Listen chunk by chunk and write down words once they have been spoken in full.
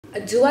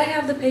Do I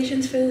have the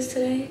patience for this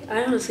today?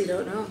 I honestly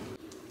don't know.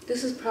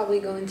 This is probably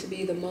going to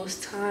be the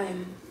most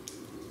time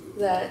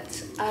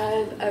that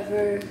I've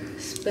ever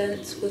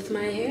spent with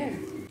my hair.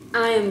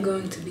 I am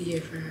going to be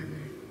here forever.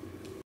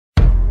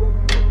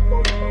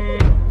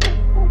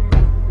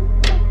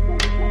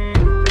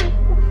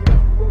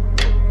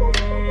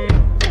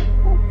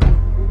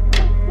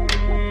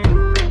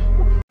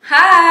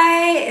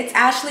 Hi, it's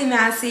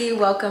Masse.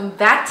 Welcome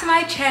back to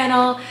my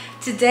channel.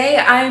 Today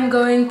I'm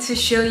going to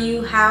show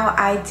you how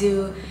I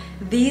do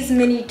these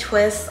mini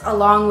twists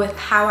along with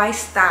how I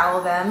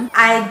style them.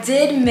 I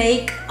did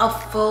make a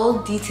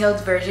full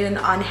detailed version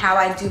on how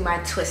I do my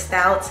twist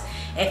outs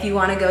if you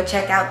want to go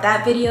check out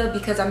that video,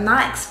 because I'm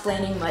not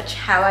explaining much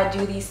how I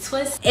do these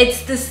twists.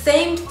 It's the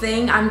same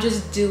thing, I'm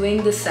just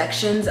doing the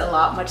sections a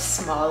lot much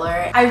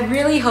smaller. I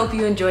really hope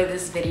you enjoy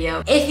this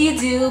video. If you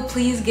do,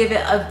 please give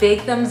it a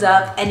big thumbs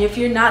up, and if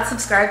you're not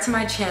subscribed to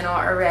my channel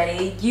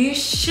already, you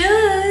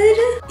should.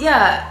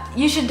 Yeah,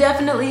 you should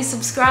definitely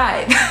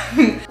subscribe.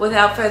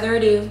 Without further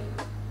ado,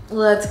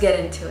 let's get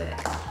into it.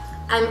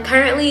 I'm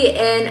currently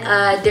in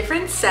a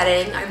different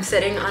setting. I'm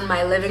sitting on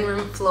my living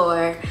room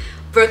floor.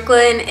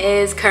 Brooklyn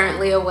is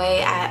currently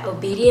away at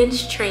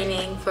obedience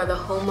training for the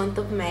whole month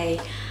of May.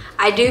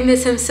 I do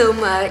miss him so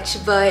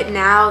much, but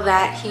now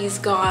that he's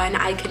gone,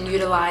 I can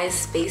utilize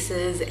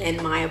spaces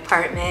in my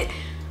apartment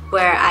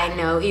where I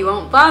know he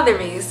won't bother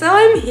me, so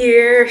I'm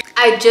here.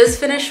 I just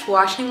finished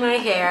washing my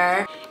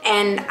hair,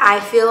 and I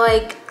feel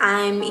like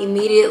I'm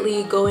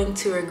immediately going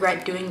to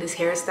regret doing this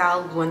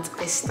hairstyle once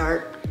I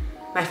start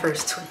my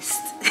first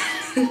twist.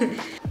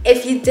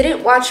 If you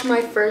didn't watch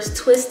my first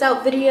twist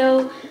out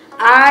video,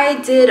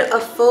 I did a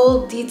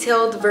full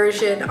detailed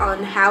version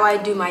on how I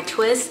do my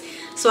twists,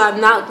 so I'm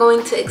not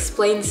going to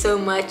explain so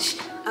much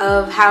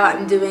of how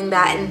I'm doing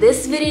that in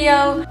this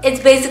video.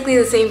 It's basically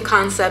the same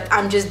concept,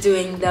 I'm just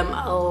doing them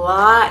a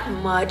lot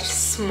much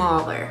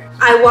smaller.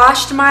 I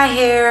washed my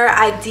hair,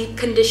 I deep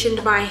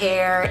conditioned my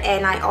hair,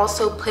 and I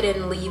also put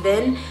in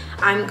leave-in.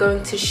 I'm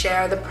going to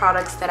share the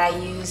products that I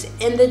use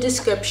in the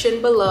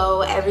description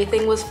below.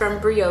 Everything was from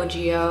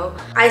Briogeo.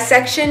 I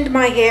sectioned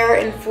my hair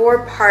in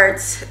 4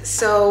 parts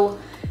so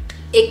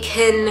it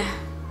can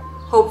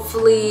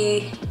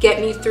hopefully get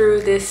me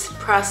through this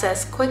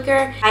process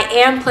quicker. I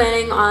am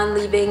planning on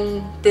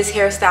leaving this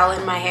hairstyle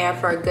in my hair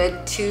for a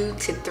good 2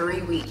 to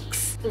 3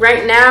 weeks.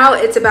 Right now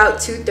it's about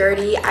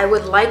 2:30. I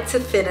would like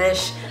to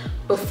finish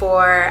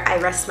before I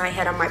rest my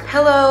head on my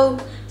pillow.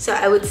 So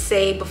I would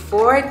say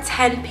before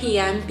 10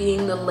 p.m.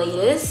 being the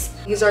latest.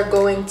 These are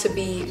going to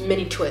be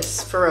mini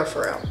twists, for real,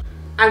 for real.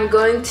 I'm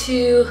going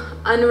to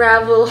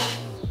unravel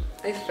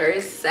my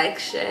first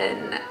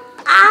section.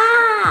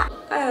 I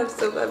have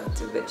too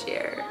much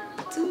hair,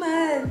 too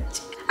much.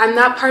 I'm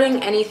not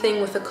parting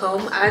anything with a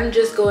comb. I'm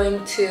just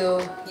going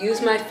to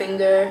use my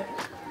finger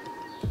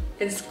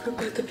and scoop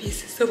out the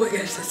pieces. Oh my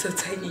gosh, that's so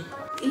tiny.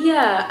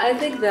 Yeah, I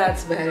think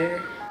that's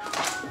better.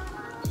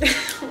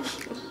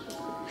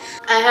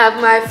 I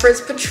have my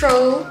first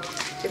patrol.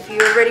 If you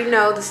already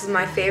know, this is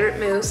my favorite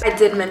mousse. I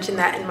did mention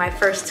that in my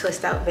first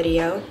twist out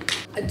video.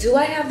 Do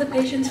I have the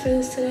patience for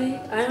this today?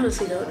 I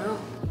honestly don't know.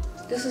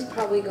 This is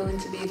probably going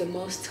to be the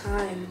most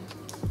time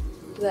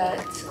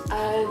that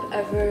I've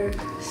ever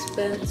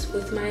spent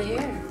with my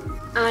hair.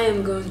 I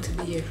am going to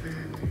be here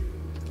forever.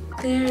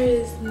 There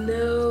is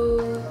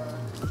no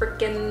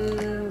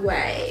freaking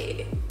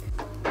way.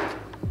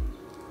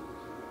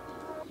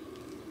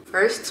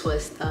 First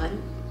twist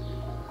done.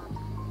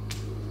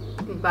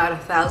 About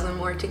 1,000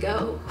 more to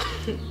go.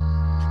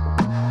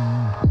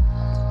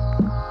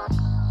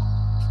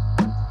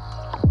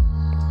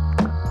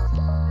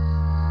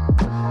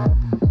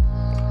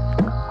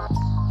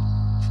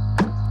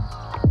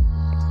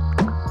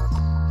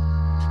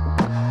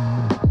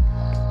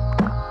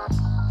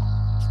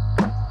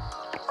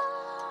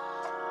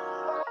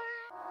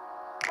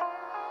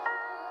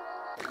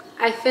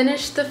 I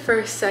finished the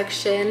first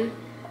section,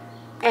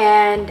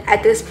 and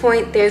at this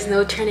point there's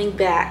no turning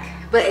back,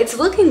 but it's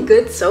looking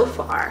good so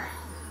far.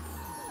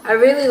 I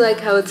really like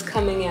how it's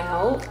coming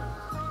out.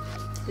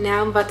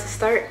 Now I'm about to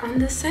start on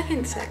the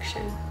second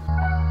section.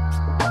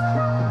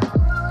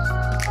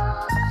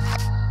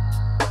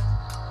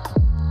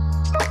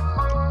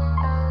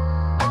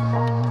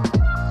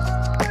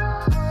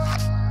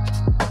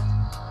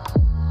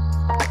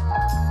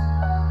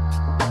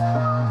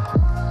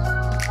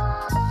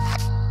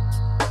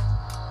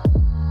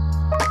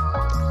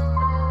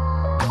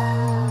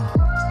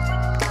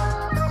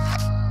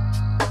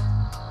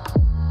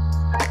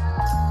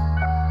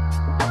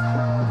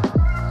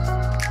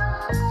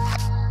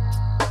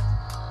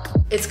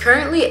 It's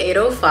currently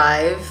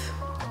 8:05.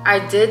 I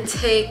did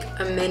take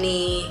a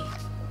mini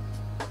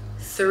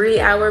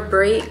 3-hour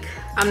break.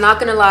 I'm not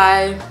gonna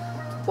lie,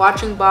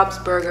 watching Bob's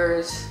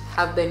Burgers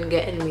have been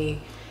getting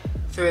me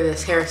through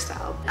this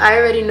hairstyle. I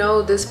already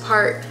know this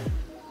part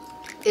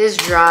is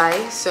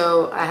dry,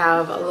 so I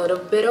have a little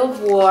bit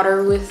of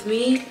water with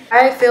me.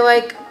 I feel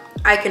like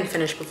I can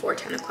finish before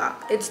 10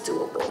 o'clock. It's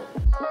doable.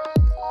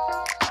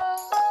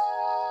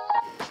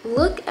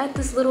 Look at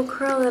this little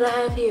curl that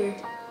I have here.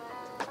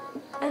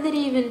 I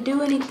didn't even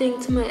do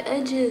anything to my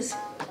edges.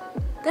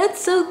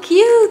 That's so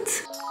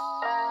cute.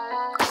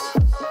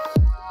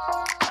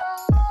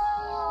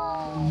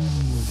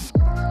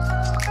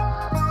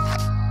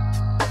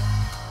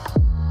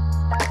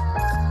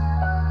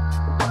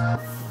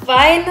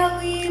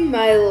 Finally,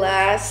 my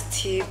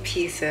last two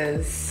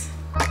pieces.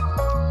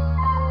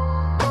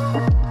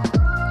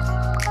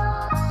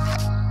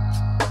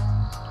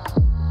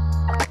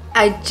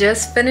 I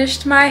just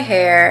finished my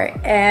hair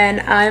and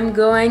I'm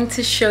going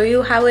to show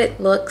you how it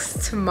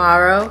looks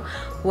tomorrow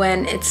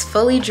when it's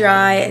fully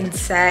dry and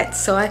set,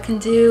 so I can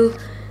do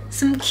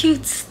some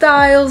cute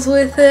styles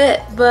with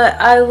it. But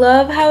I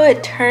love how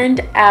it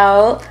turned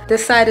out.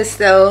 This side is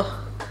still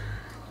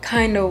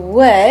kind of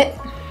wet,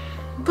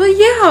 but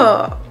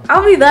yeah,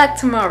 I'll be back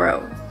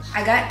tomorrow.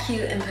 I got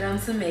cute and put on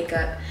some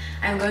makeup.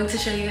 I'm going to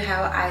show you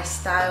how I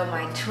style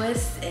my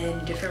twists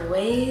in different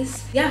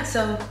ways. Yeah,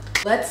 so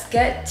let's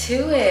get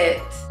to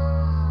it.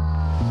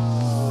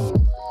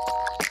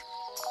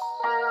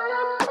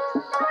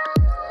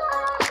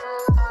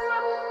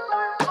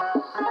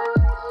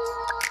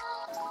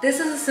 This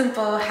is a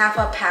simple half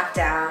up, half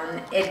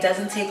down. It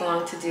doesn't take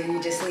long to do.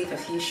 You just leave a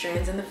few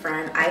strands in the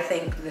front. I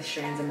think the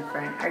strands in the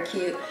front are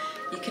cute.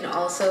 You can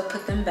also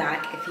put them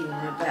back if you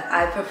want, but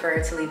I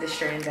prefer to leave the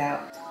strands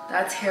out.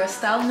 That's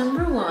hairstyle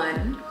number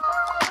one.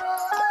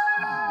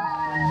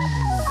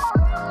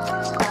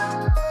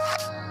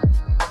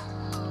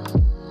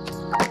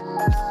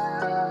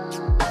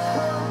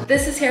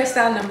 This is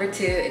hairstyle number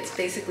two. It's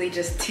basically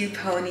just two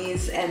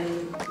ponies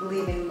and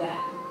leaving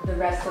the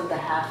rest of the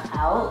half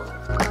out.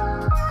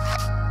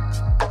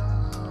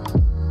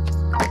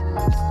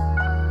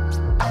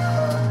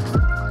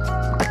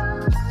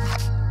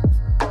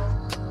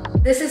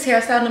 This is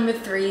hairstyle number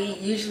three.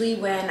 Usually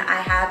when I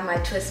have my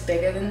twist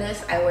bigger than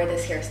this, I wear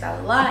this hairstyle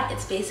a lot.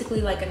 It's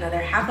basically like another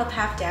half up,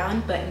 half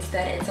down, but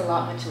instead it's a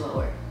lot much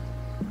lower.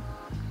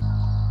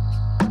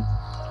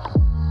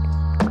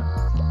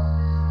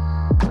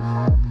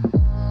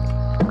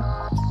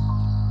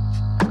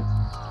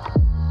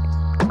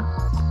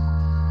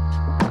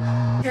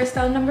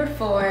 Hairstyle number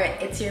four,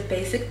 it's your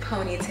basic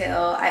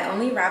ponytail. I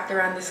only wrapped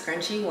around the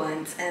scrunchie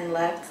once and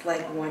left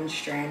like one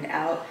strand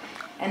out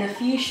and a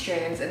few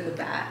strands in the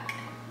back.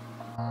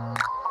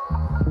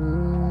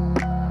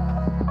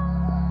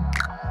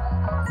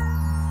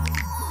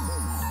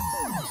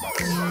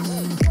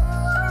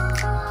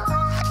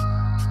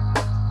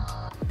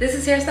 This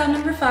is hairstyle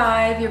number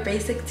five, your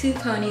basic two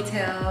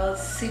ponytails.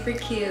 Super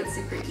cute,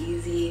 super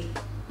easy.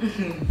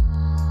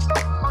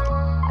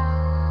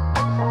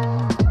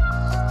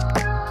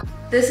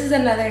 This is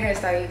another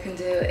hairstyle you can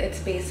do. It's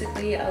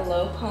basically a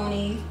low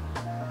pony,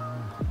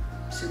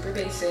 super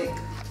basic.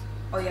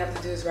 All you have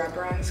to do is wrap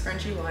around the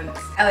scrunchie once.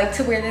 I like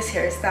to wear this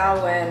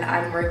hairstyle when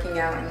I'm working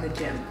out in the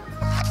gym.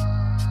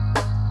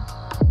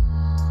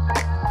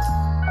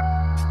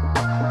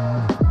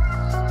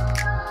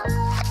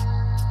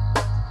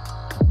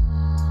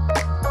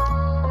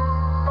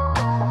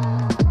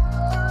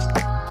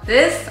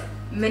 This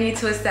mini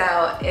twist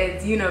out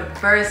is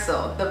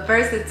universal. The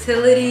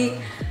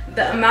versatility,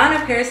 the amount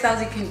of hairstyles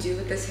you can do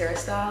with this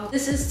hairstyle.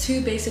 This is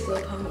two basic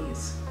low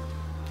ponies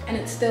and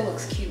it still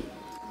looks cute.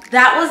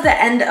 That was the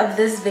end of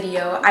this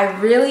video. I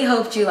really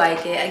hoped you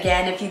liked it.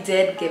 Again, if you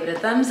did, give it a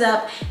thumbs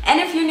up. And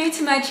if you're new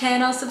to my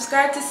channel,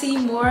 subscribe to see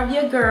more of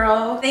your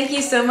girl. Thank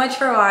you so much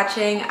for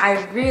watching.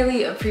 I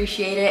really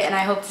appreciate it and I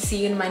hope to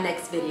see you in my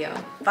next video.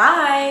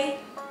 Bye!